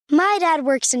My dad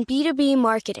works in B2B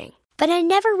marketing, but I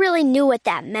never really knew what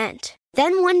that meant.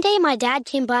 Then one day my dad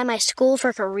came by my school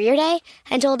for career day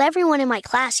and told everyone in my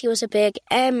class he was a big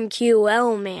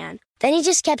MQL man. Then he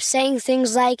just kept saying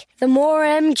things like, the more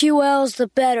MQLs, the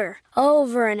better,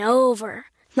 over and over.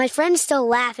 My friends still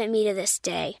laugh at me to this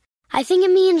day. I think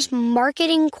it means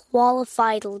marketing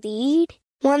qualified lead.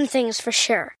 One thing's for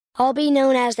sure. I'll be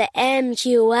known as the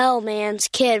MQL man's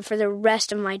kid for the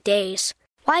rest of my days.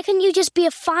 Why couldn't you just be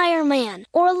a fireman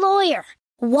or a lawyer?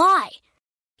 Why?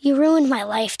 You ruined my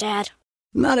life, Dad.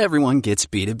 Not everyone gets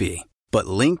B2B, but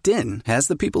LinkedIn has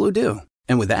the people who do.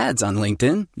 And with ads on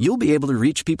LinkedIn, you'll be able to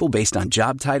reach people based on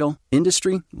job title,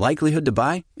 industry, likelihood to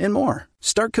buy, and more.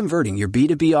 Start converting your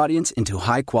B2B audience into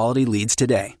high-quality leads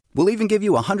today. We'll even give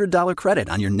you a $100 credit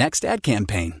on your next ad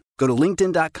campaign. Go to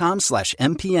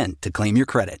linkedin.com/MPN to claim your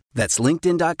credit. That's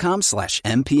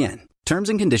linkedin.com/MPN. Terms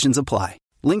and conditions apply.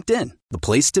 LinkedIn, the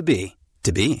place to be,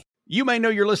 to be. You may know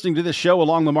you're listening to this show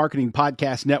along the Marketing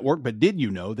Podcast Network, but did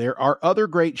you know there are other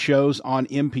great shows on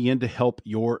MPN to help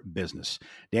your business?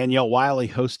 Danielle Wiley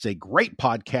hosts a great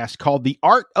podcast called The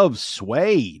Art of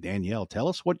Sway. Danielle, tell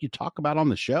us what you talk about on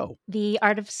the show. The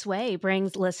Art of Sway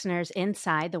brings listeners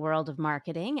inside the world of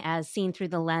marketing as seen through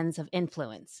the lens of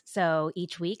influence. So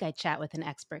each week I chat with an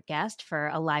expert guest for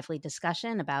a lively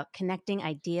discussion about connecting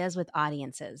ideas with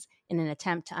audiences in an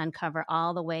attempt to uncover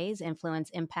all the ways influence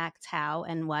impacts how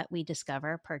and what we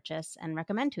discover, purchase, and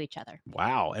recommend to each other.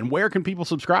 Wow. And where can people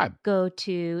subscribe? Go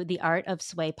to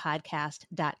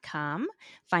theartofswaypodcast.com,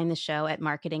 find the show at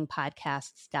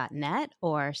marketingpodcasts.net,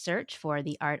 or search for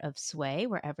The Art of Sway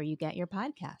wherever you get your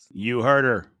podcasts. You heard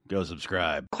her. Go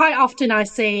subscribe. Quite often I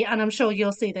see, and I'm sure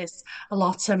you'll see this a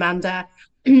lot, Amanda,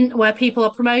 where people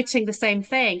are promoting the same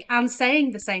thing and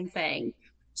saying the same thing.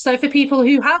 So for people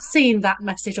who have seen that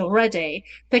message already,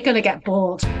 they're going to get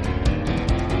bored.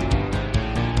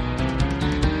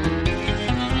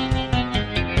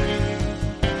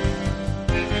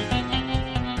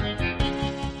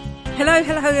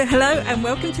 Hello, and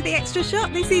welcome to The Extra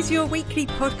Shot. This is your weekly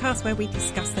podcast where we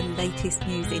discuss the latest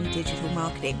news in digital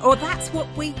marketing, or that's what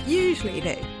we usually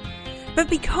do. But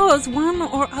because one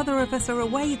or other of us are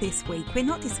away this week, we're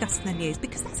not discussing the news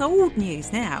because that's old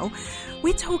news now.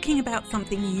 We're talking about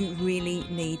something you really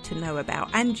need to know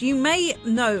about. And you may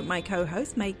know my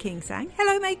co-host, May King Sang.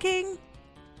 Hello, May King.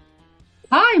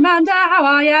 Hi, Amanda. How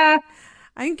are you?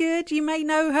 I'm good. You may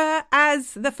know her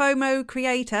as the FOMO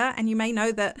creator, and you may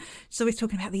know that she's always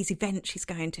talking about these events she's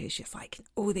going to. She's like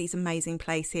all these amazing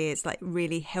places, like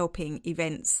really helping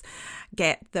events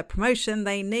get the promotion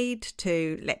they need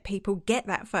to let people get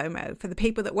that FOMO. For the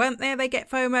people that weren't there, they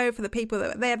get FOMO. For the people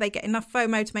that were there, they get enough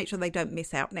FOMO to make sure they don't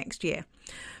miss out next year.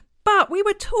 But we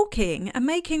were talking, and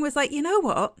Making was like, you know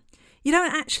what? You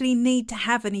don't actually need to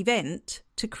have an event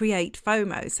to create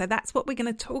FOMO. So that's what we're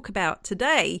going to talk about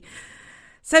today.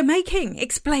 So, Making,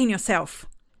 explain yourself.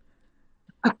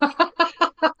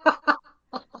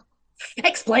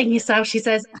 Explain yourself, she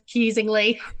says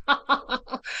accusingly.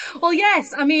 Well,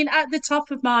 yes, I mean, at the top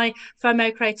of my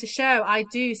FOMO Creator show, I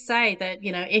do say that,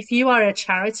 you know, if you are a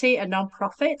charity, a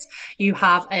non-profit, you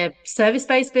have a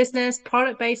service-based business,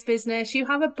 product-based business, you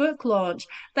have a book launch,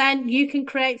 then you can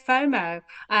create FOMO.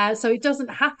 So it doesn't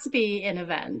have to be an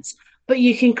event, but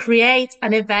you can create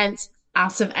an event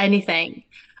out of anything.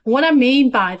 What I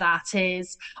mean by that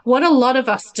is what a lot of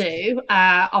us do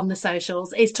on the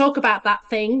socials is talk about that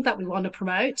thing that we want to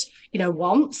promote, you know,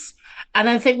 once, and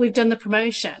then think we've done the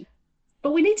promotion.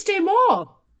 But we need to do more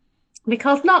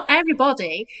because not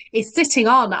everybody is sitting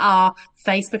on our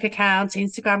Facebook account,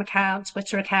 Instagram account,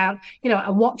 Twitter account, you know,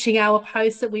 and watching our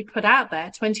posts that we put out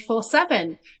there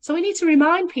 24/7. So we need to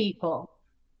remind people.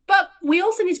 But we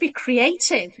also need to be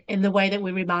creative in the way that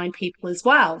we remind people as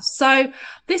well. So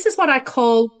this is what I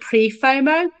call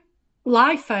pre-FOMO,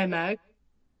 live FOMO,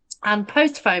 and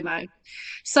post-FOMO.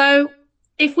 So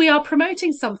if we are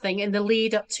promoting something in the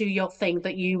lead up to your thing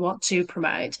that you want to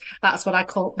promote, that's what I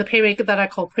call the period that I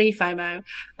call pre-FOMO.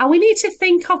 And we need to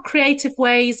think of creative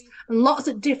ways and lots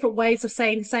of different ways of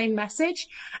saying the same message.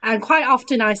 And quite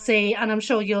often I see, and I'm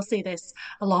sure you'll see this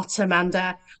a lot,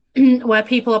 Amanda, where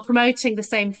people are promoting the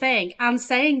same thing and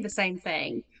saying the same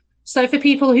thing. So for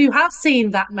people who have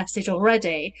seen that message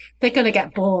already, they're going to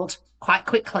get bored quite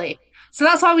quickly. So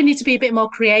that's why we need to be a bit more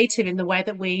creative in the way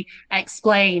that we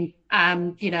explain,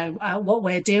 what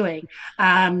we're doing.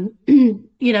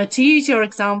 To use your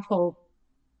example,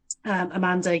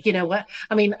 Amanda,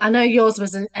 I know yours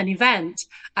was an event,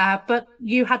 but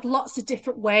you had lots of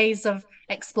different ways of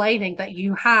explaining that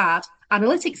you had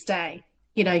analytics day.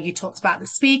 You talked about the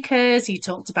speakers, you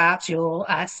talked about your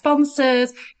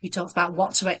sponsors, you talked about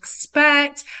what to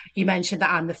expect. You mentioned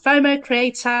that I'm the FOMO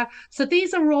creator. So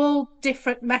these are all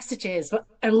different messages, but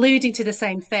alluding to the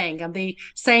same thing. And the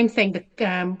same thing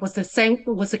that was the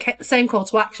same call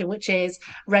to action, which is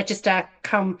register,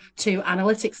 come to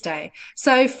analytics day.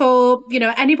 So for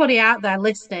anybody out there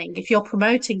listening, if you're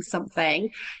promoting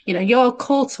something, your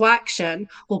call to action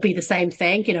will be the same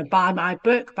thing. Buy my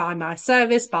book, buy my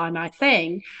service, buy my thing.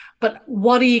 But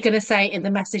what are you going to say in the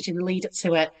message in the lead up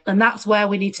to it? And that's where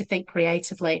we need to think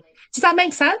creatively. Does that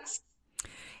make sense?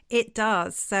 It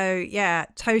does. So yeah,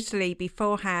 totally.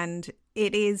 Beforehand,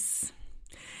 it is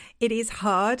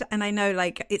hard. And I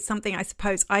know it's something I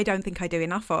suppose I don't think I do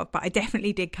enough of, but I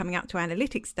definitely did coming up to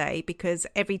analytics day, because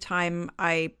every time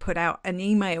I put out an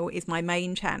email is my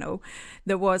main channel,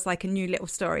 there was a new little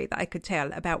story that I could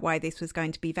tell about why this was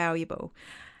going to be valuable.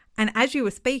 And as you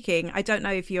were speaking, I don't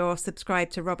know if you're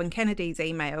subscribed to Robin Kennedy's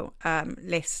email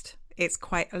list. It's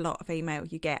quite a lot of email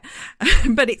you get,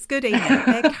 but it's good email.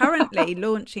 They're currently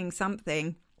launching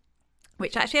something,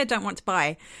 which actually I don't want to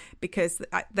buy, because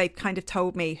they've kind of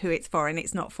told me who it's for, and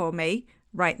it's not for me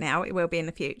right now. It will be in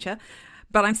the future.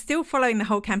 But I'm still following the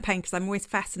whole campaign because I'm always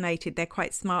fascinated. They're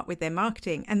quite smart with their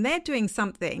marketing, and they're doing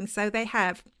something. So they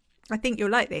have, I think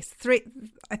you'll like this,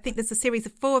 I think there's a series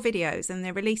of 4 videos, and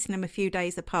they're releasing them a few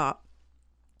days apart.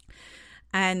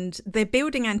 And they're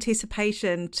building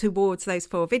anticipation towards those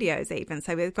 4 videos even.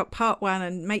 So we've got part 1,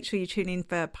 and make sure you tune in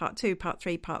for part 2, part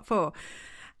 3, part 4.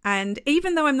 And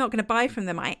even though I'm not going to buy from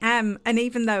them, I am. And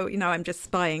even though, I'm just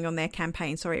spying on their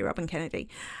campaign, sorry, Robin Kennedy,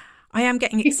 I am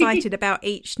getting excited about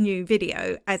each new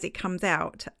video as it comes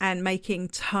out and making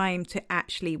time to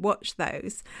actually watch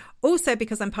those. Also,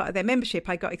 because I'm part of their membership,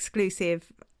 I got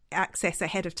exclusive access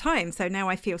ahead of time. So now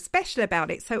I feel special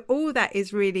about it. So all that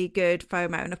is really good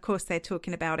FOMO. And of course, they're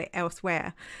talking about it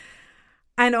elsewhere.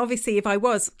 And obviously, if I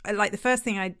was the first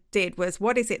thing I did was,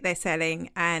 what is it they're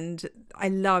selling? And I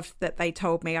loved that they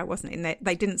told me I wasn't in there.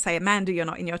 They didn't say, Amanda, you're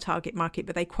not in your target market,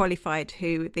 but they qualified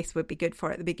who this would be good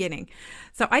for at the beginning.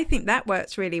 So I think that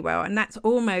works really well. And that's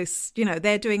almost,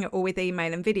 they're doing it all with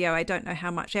email and video. I don't know how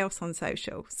much else on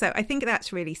social. So I think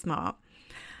that's really smart.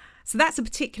 So that's a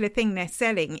particular thing they're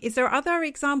selling. Is there other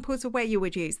examples of where you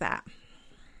would use that?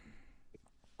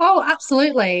 Oh,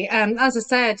 absolutely. As I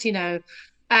said,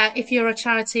 if you're a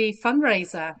charity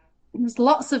fundraiser, there's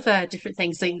lots of different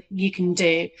things that you can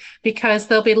do, because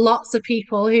there'll be lots of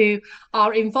people who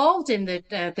are involved in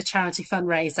the charity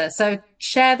fundraiser. So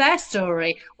share their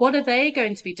story. What are they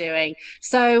going to be doing?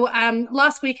 So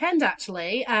last weekend,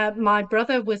 actually, my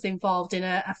brother was involved in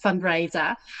a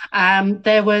fundraiser.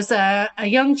 There was a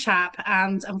young chap,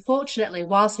 and unfortunately,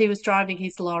 whilst he was driving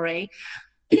his lorry,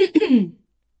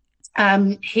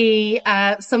 he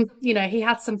had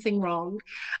something wrong,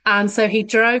 and so he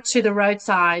drove to the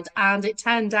roadside, and it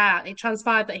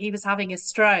transpired that he was having a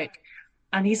stroke,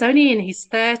 and he's only in his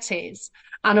 30s.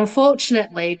 And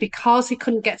unfortunately, because he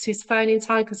couldn't get to his phone in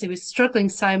time because he was struggling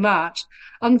so much,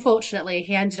 unfortunately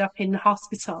he ended up in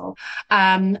hospital.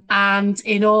 And I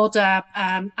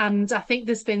think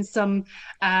there's been some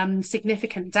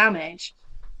significant damage,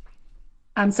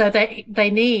 and so they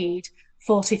need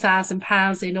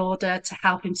 £40,000 in order to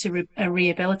help him to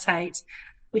rehabilitate,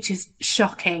 which is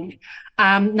shocking.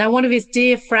 Now, one of his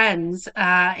dear friends,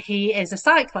 he is a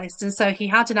cyclist, and so he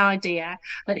had an idea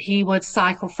that he would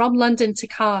cycle from London to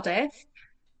Cardiff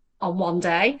on one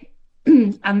day,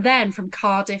 and then from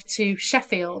Cardiff to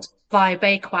Sheffield via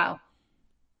Bakewell.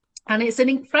 And it's an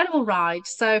incredible ride.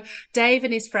 So Dave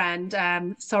and his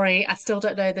friend, sorry, I still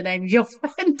don't know the name of your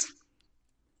friend.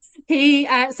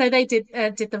 So they did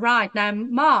the ride. Now,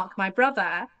 Mark, my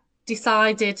brother,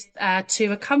 decided to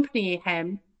accompany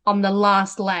him on the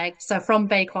last leg, so from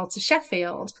Bakewell to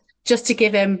Sheffield, just to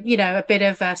give him, a bit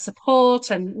of support,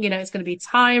 and, it's going to be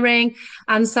tiring.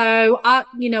 And so,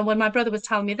 when my brother was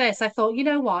telling me this, I thought, you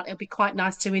know what, it'd be quite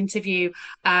nice to interview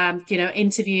him,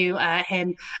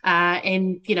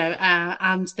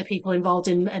 and the people involved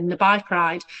in the bike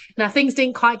ride. Now, things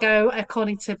didn't quite go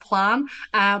according to plan,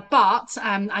 but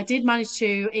I did manage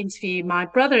to interview my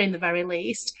brother in the very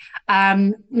least.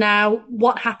 Now,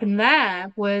 what happened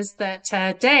there was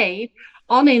that Dave,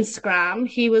 on Instagram,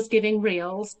 he was giving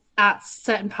reels at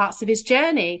certain parts of his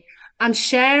journey and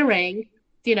sharing,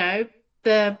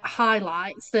 the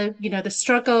highlights, the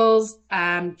struggles,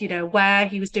 where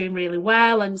he was doing really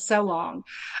well and so on.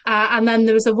 And then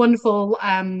there was a wonderful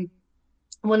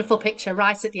wonderful picture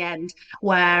right at the end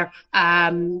where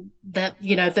the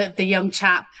young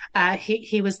chap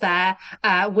he was there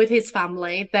with his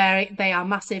family. They are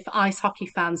massive ice hockey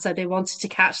fans, so they wanted to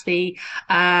catch the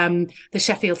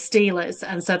Sheffield Steelers,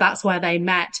 and so that's where they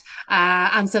met.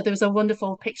 And so there was a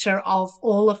wonderful picture of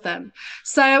all of them.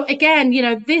 So again,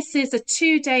 this is a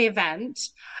 2-day event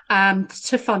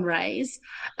to fundraise.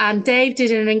 And Dave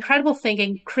did an incredible thing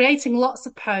in creating lots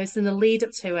of posts in the lead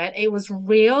up to it. It was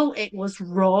real, it was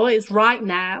raw, it's right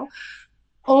now.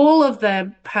 All of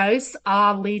the posts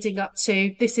are leading up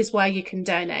to this is where you can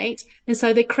donate. And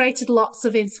so they created lots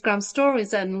of Instagram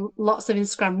stories and lots of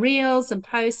Instagram reels and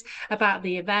posts about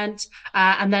the event.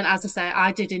 And then, as I say,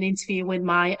 I did an interview with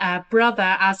my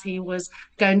brother as he was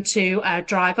going to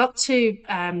drive up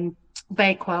to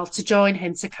Bakewell to join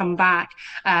him to come back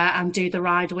and do the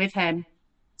ride with him.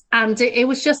 And it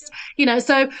was just,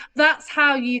 so that's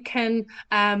how you can,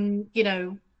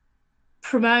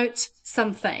 promote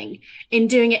something in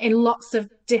doing it in lots of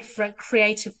different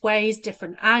creative ways,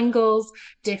 different angles,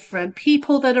 different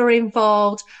people that are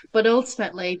involved. But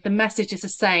ultimately, the message is the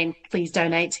same. Please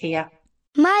donate here.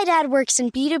 My dad works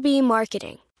in B2B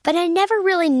marketing, but I never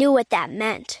really knew what that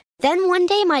meant. Then one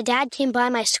day my dad came by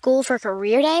my school for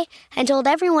career day and told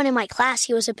everyone in my class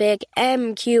he was a big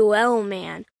MQL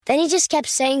man. Then he just kept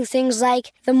saying things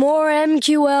like, the more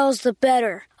MQLs, the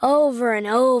better, over and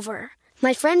over.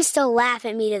 My friends still laugh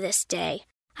at me to this day.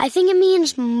 I think it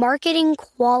means marketing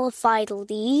qualified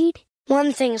lead.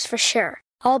 One thing's for sure.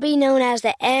 I'll be known as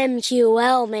the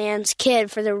MQL man's kid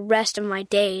for the rest of my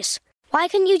days. Why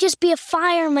couldn't you just be a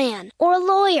fireman or a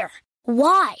lawyer?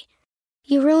 Why?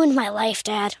 You ruined my life,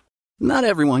 Dad. Not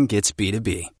everyone gets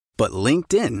B2B, but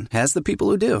LinkedIn has the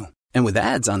people who do. And with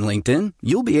ads on LinkedIn,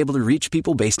 you'll be able to reach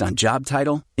people based on job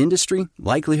title, industry,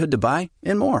 likelihood to buy,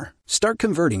 and more. Start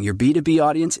converting your B2B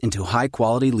audience into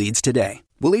high-quality leads today.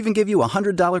 We'll even give you a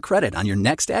 $100 credit on your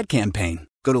next ad campaign.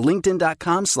 Go to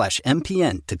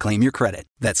linkedin.com/MPN to claim your credit.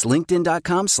 That's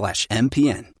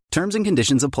linkedin.com/MPN. Terms and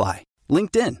conditions apply.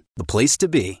 LinkedIn, the place to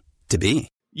be, to be.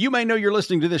 You may know you're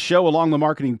listening to this show along the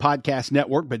Marketing Podcast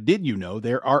Network, but did you know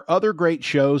there are other great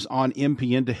shows on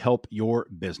MPN to help your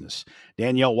business?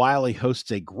 Danielle Wiley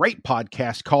hosts a great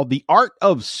podcast called The Art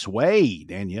of Sway.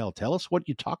 Danielle, tell us what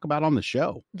you talk about on the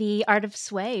show. The Art of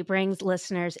Sway brings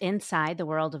listeners inside the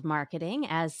world of marketing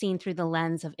as seen through the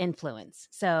lens of influence.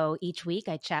 So each week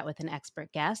I chat with an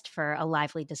expert guest for a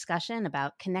lively discussion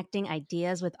about connecting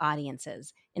ideas with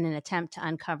audiences in an attempt to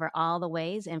uncover all the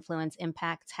ways influence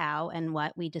impacts how and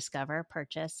what we discover,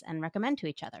 purchase, and recommend to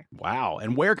each other. Wow.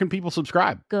 And where can people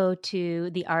subscribe? Go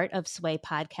to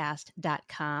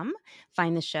theartofswaypodcast.com,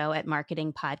 find the show at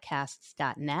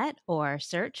marketingpodcasts.net, or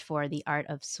search for The Art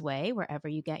of Sway wherever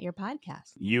you get your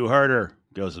podcasts. You heard her.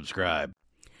 Go subscribe.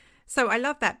 So I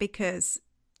love that because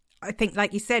I think,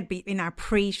 like you said, in our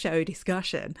pre-show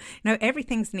discussion,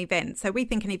 everything's an event. So we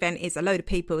think an event is a load of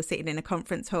people sitting in a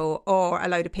conference hall or a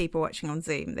load of people watching on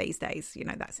Zoom these days.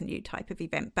 That's a new type of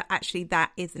event, but actually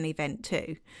that is an event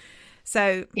too.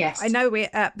 So yes. I know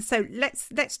so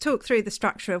let's talk through the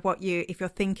structure of if you're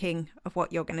thinking of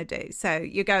what you're going to do. So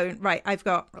you're going, right, I've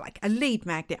got like a lead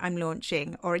magnet I'm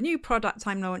launching, or a new product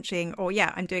I'm launching, or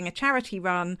I'm doing a charity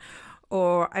run,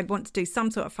 or I want to do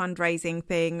some sort of fundraising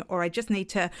thing, or I just need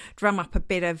to drum up a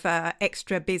bit of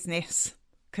extra business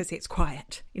because it's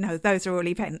quiet. Those are all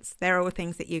events. They're all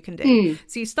things that you can do.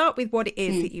 So you start with what it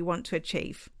is that you want to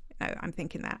achieve. I'm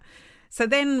thinking that. So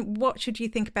then what should you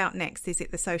think about next? Is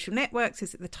it the social networks?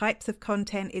 Is it the types of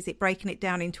content? Is it breaking it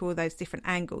down into all those different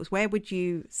angles? Where would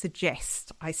you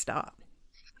suggest I start?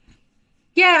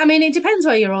 Yeah, I mean, it depends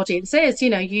where your audience is. You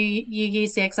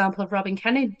use the example of Robin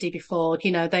Kennedy before.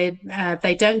 They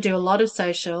don't do a lot of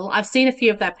social. I've seen a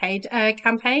few of their paid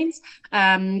campaigns,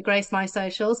 Grace My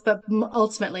Socials, but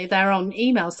ultimately they're on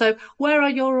email. So where are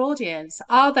your audience?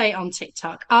 Are they on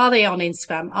TikTok? Are they on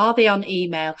Instagram? Are they on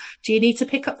email? Do you need to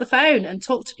pick up the phone and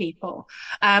talk to people?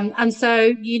 And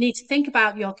so you need to think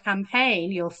about your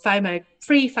campaign, your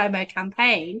pre-FOMO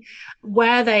campaign,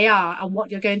 where they are and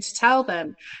what you're going to tell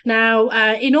them. Now,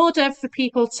 in order for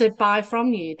people to buy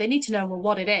from you, they need to know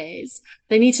what it is.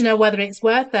 They need to know whether it's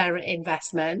worth their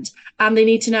investment, and they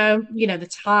need to know, the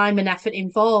time and effort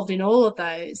involved in all of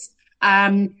those.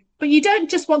 But you don't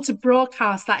just want to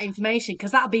broadcast that information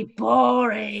because that'll be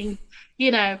boring.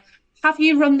 Have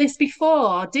you run this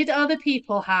before? Did other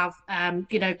people have,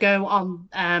 go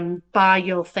on, buy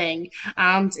your thing?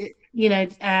 And,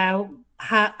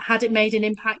 had it made an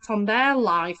impact on their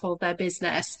life or their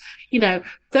business?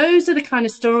 Those are the kind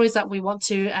of stories that we want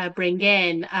to bring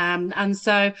in. And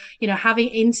so, having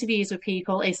interviews with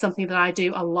people is something that I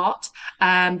do a lot.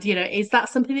 And, is that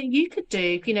something that you could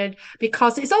do?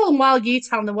 Because it's all well you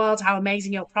telling the world how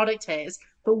amazing your product is.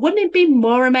 But wouldn't it be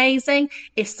more amazing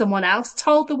if someone else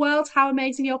told the world how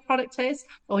amazing your product is,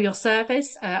 or your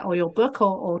service, or your book,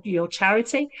 or your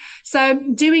charity? So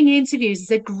doing interviews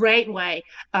is a great way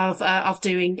of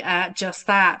doing just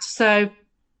that. So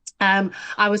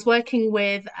I was working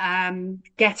with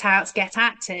Get Out, Get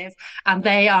Active, and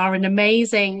they are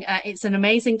it's an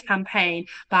amazing campaign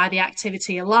by the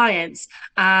Activity Alliance.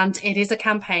 And it is a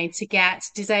campaign to get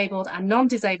disabled and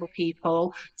non-disabled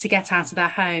people to get out of their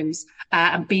homes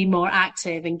and be more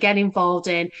active and get involved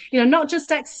in, not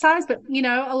just exercise, but,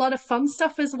 a lot of fun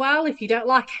stuff as well, if you don't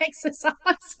like exercise,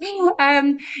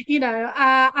 and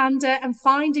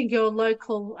finding your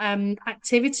local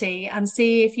activity and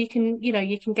see if you can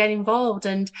get involved.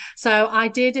 And so I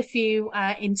did a few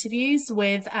interviews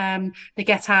with the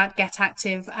Get Out, Get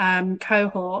Active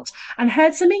cohort, and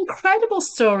heard some incredible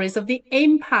stories of the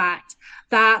impact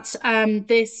that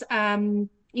this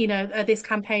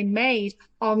campaign made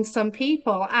on some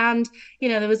people. And,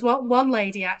 there was one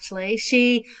lady, actually,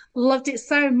 she loved it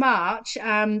so much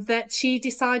that she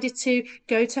decided to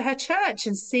go to her church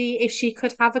and see if she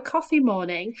could have a coffee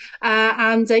morning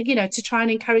and to try and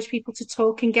encourage people to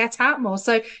talk and get out more.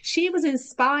 So she was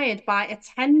inspired by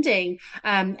attending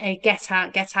a Get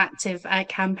Out, Get Active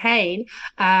campaign,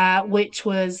 which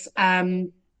was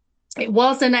it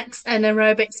was an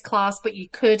aerobics class, but you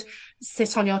could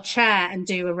sit on your chair and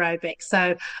do aerobics.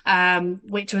 So,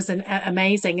 which was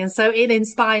amazing. And so it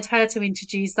inspired her to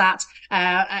introduce that,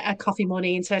 a coffee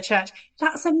morning into her church.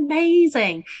 That's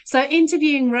amazing. So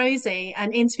interviewing Rosie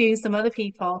and interviewing some other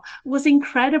people was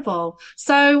incredible.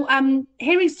 So,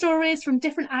 hearing stories from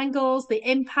different angles, the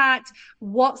impact,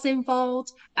 what's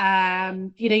involved,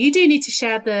 you do need to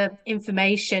share the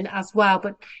information as well,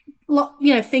 but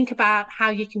think about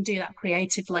how you can do that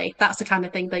creatively. That's the kind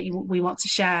of thing that we want to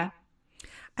share.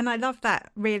 And I love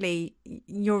that. Really,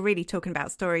 you're really talking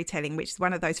about storytelling, which is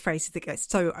one of those phrases that gets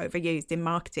so overused in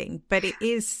marketing, but it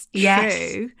is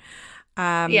true.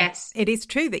 Yes. Yes, it is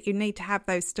true that you need to have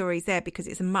those stories there, because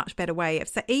it's a much better way of,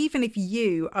 so even if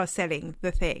you are selling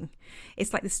the thing,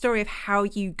 it's like the story of how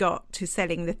you got to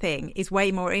selling the thing is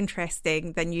way more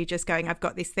interesting than you just going, I've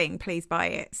got this thing, please buy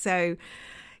it. So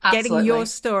Absolutely. Getting your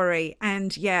story,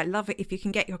 and love it if you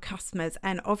can get your customers.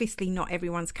 And obviously not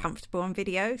everyone's comfortable on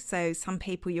video, so some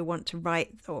people you want to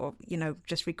write or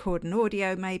just record an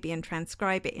audio maybe and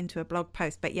transcribe it into a blog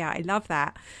post. But I love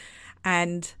that.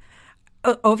 And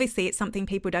obviously it's something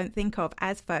people don't think of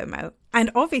as FOMO. And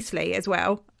obviously as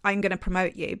well, I'm going to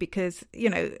promote you because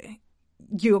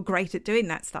you're great at doing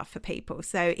that stuff for people.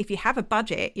 So if you have a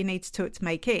budget, you need to talk to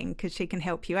May King, because she can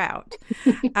help you out.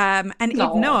 And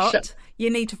if not, you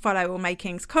need to follow all May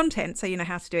King's content so you know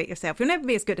how to do it yourself. You'll never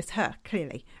be as good as her,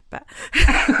 clearly, but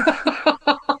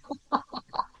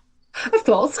of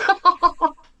course.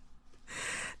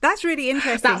 That's really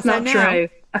interesting. That's not true.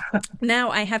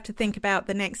 Now I have to think about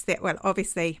the next step. Well,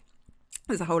 obviously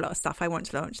there's a whole lot of stuff I want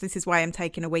to launch. This is why I'm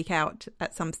taking a week out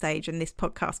at some stage, and this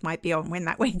podcast might be on when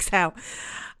that week's out.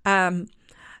 The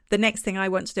next thing I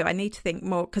want to do, I need to think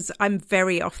more, because I'm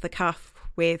very off the cuff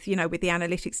with the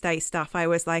Analytics Day stuff. I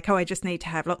was like, I just need to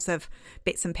have lots of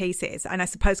bits and pieces. And I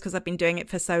suppose because I've been doing it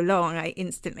for so long, I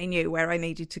instantly knew where I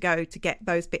needed to go to get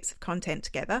those bits of content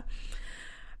together.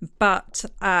 But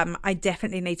I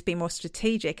definitely need to be more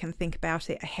strategic and think about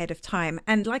it ahead of time.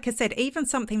 And like I said, even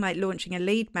something like launching a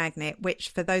lead magnet, which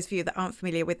for those of you that aren't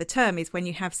familiar with the term is when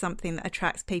you have something that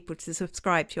attracts people to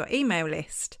subscribe to your email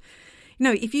list.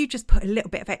 If you just put a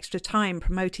little bit of extra time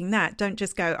promoting that, don't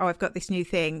just go, I've got this new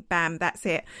thing, bam, that's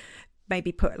it.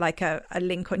 Maybe put like a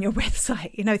link on your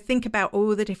website. Think about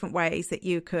all the different ways that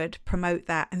you could promote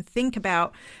that, and think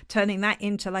about turning that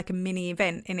into like a mini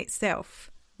event in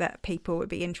itself that people would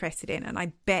be interested in. And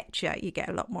I bet you get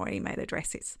a lot more email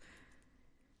addresses.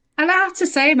 And I have to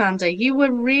say, Amanda, you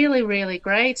were really, really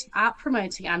great at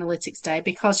promoting Analytics Day,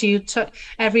 because you took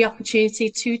every opportunity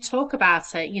to talk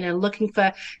about it, looking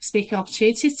for speaking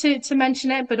opportunities to mention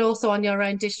it, but also on your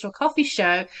own digital coffee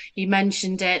show, you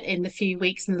mentioned it in the few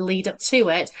weeks in the lead up to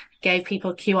it. gave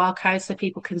people QR codes so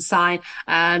people can sign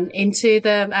into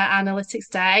the analytics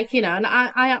day, you know, and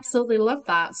I absolutely love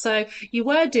that. So you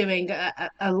were doing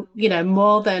you know,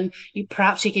 more than you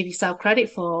perhaps you give yourself credit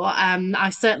for. I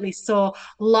certainly saw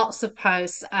lots of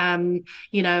posts,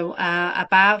 you know,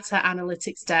 about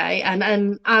Analytics Day,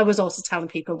 and I was also telling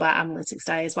people about Analytics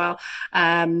Day as well.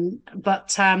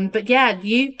 But yeah,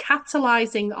 you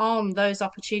capitalizing on those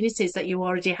opportunities that you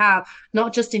already have,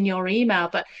 not just in your email,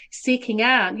 but seeking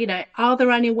out, you know, are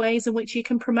there any ways in which you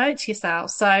can promote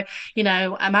yourself? So, you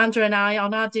know, Amanda and I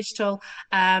on our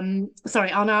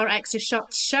on our Extra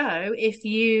Shot show, if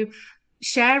you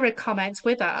share a comment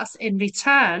with us in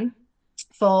return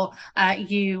for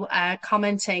you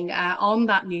commenting on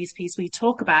that news piece we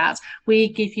talk about, we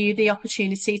give you the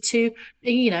opportunity to,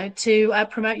 you know, to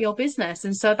promote your business.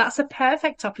 And so that's a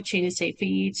perfect opportunity for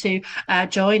you to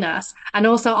join us. And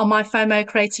also on my FOMO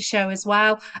Creator Show as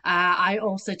well, I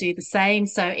also do the same.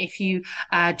 So if you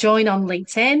join on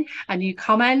LinkedIn and you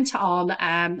comment on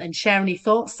and share any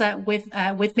thoughts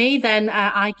with me, then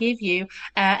I give you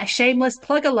a shameless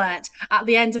plug alert at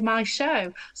the end of my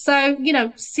show. So, you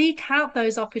know, seek out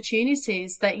those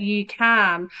opportunities that you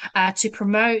can to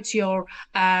promote your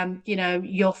you know,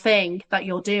 your thing that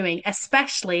you're doing,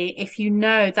 especially if you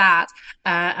know that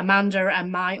Amanda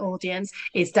and my audience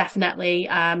is definitely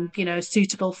you know,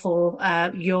 suitable for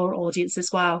your audience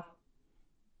as well.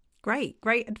 Great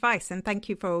advice, and thank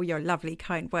you for all your lovely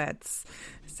kind words.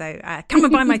 So come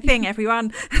and buy my thing,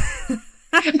 everyone.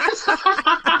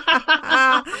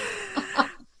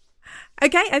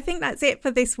 Okay, I think that's it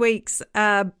for this week's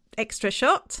Extra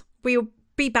Shot. We'll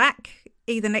be back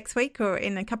either next week or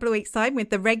in a couple of weeks' time with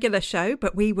the regular show,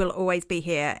 but we will always be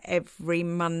here every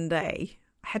Monday.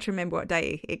 I had to remember what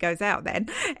day it goes out then.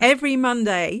 Every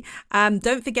Monday.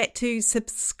 Don't forget to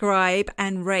subscribe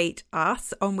and rate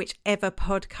us on whichever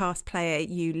podcast player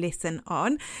you listen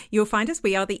on. You'll find us.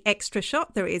 We are the Extra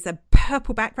Shot. There is a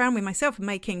purple background with myself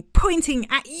pointing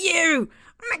at you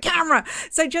on the camera.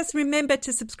 So just remember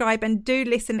to subscribe and do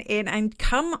listen in and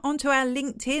come onto our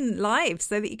LinkedIn live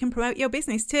so that you can promote your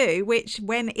business too, which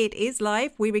when it is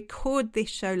live, we record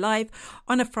this show live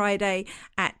on a Friday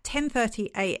at 10:30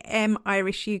 a.m.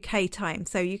 Irish UK time.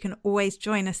 So you can always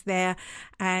join us there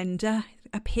and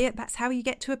appear. That's how you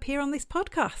get to appear on this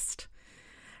podcast.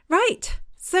 Right.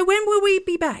 So when will we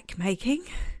be back, Making?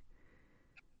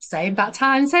 Same bad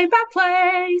time, same bad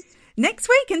place. Next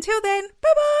week. Until then,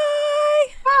 bye-bye.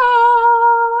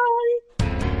 Bye.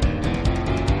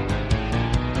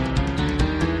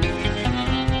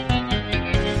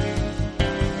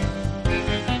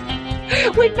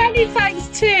 With many thanks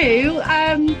to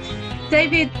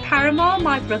David Paramore,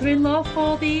 my brother-in-law,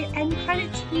 for the end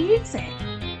credits music.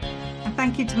 And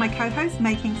thank you to my co-host,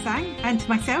 Making Sang, and to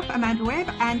myself, Amanda Webb,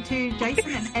 and to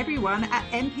Jason and everyone at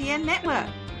MPN Network.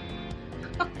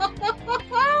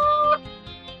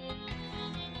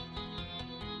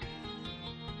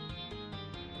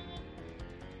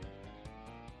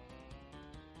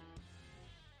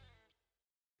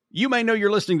 You may know you're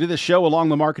listening to this show along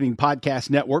the Marketing Podcast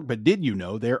Network, but did you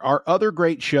know there are other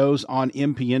great shows on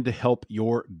MPN to help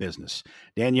your business?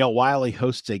 Danielle Wiley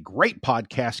hosts a great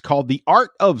podcast called The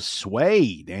Art of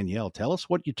Sway. Danielle, tell us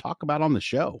what you talk about on the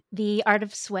show. The Art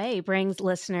of Sway brings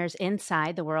listeners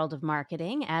inside the world of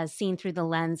marketing as seen through the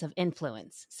lens of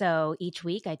influence. So each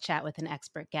week I chat with an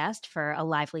expert guest for a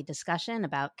lively discussion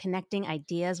about connecting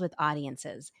ideas with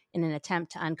audiences in an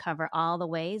attempt to uncover all the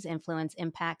ways influence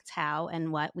impacts how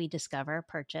and what we discover,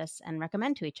 purchase, and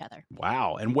recommend to each other.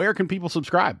 Wow. And where can people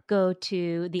subscribe? Go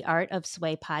to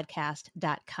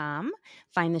theartofswaypodcast.com,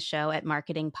 find the show at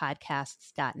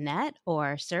marketingpodcasts.net,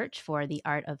 or search for The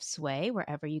Art of Sway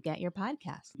wherever you get your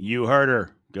podcasts. You heard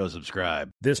her. Go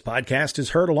subscribe. This podcast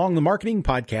is heard along the Marketing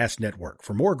Podcast Network.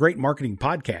 For more great marketing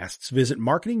podcasts, visit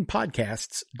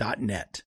marketingpodcasts.net.